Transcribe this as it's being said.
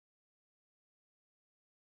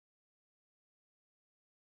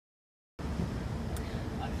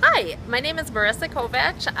Hi, my name is Marissa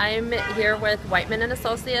Kovac. I'm here with Whiteman and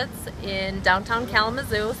Associates in downtown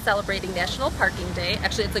Kalamazoo celebrating National Parking Day.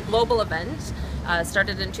 Actually, it's a global event.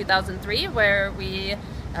 Started in 2003 where we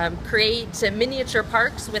create miniature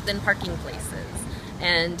parks within parking places.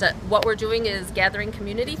 And what we're doing is gathering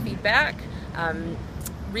community feedback,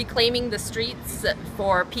 reclaiming the streets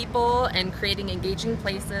for people and creating engaging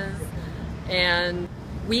places. And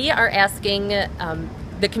we are asking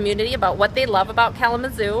the community about what they love about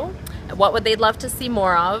Kalamazoo, what would they love to see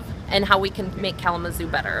more of, and how we can make Kalamazoo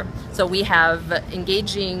better. So we have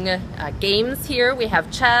engaging games here, we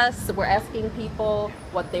have chess, we're asking people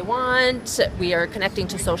what they want, we are connecting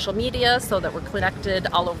to social media so that we're connected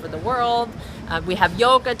all over the world. We have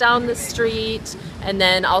yoga down the street, and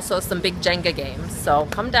then also some big Jenga games. So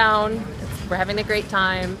come down, we're having a great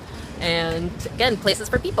time, and again, places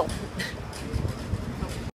for people.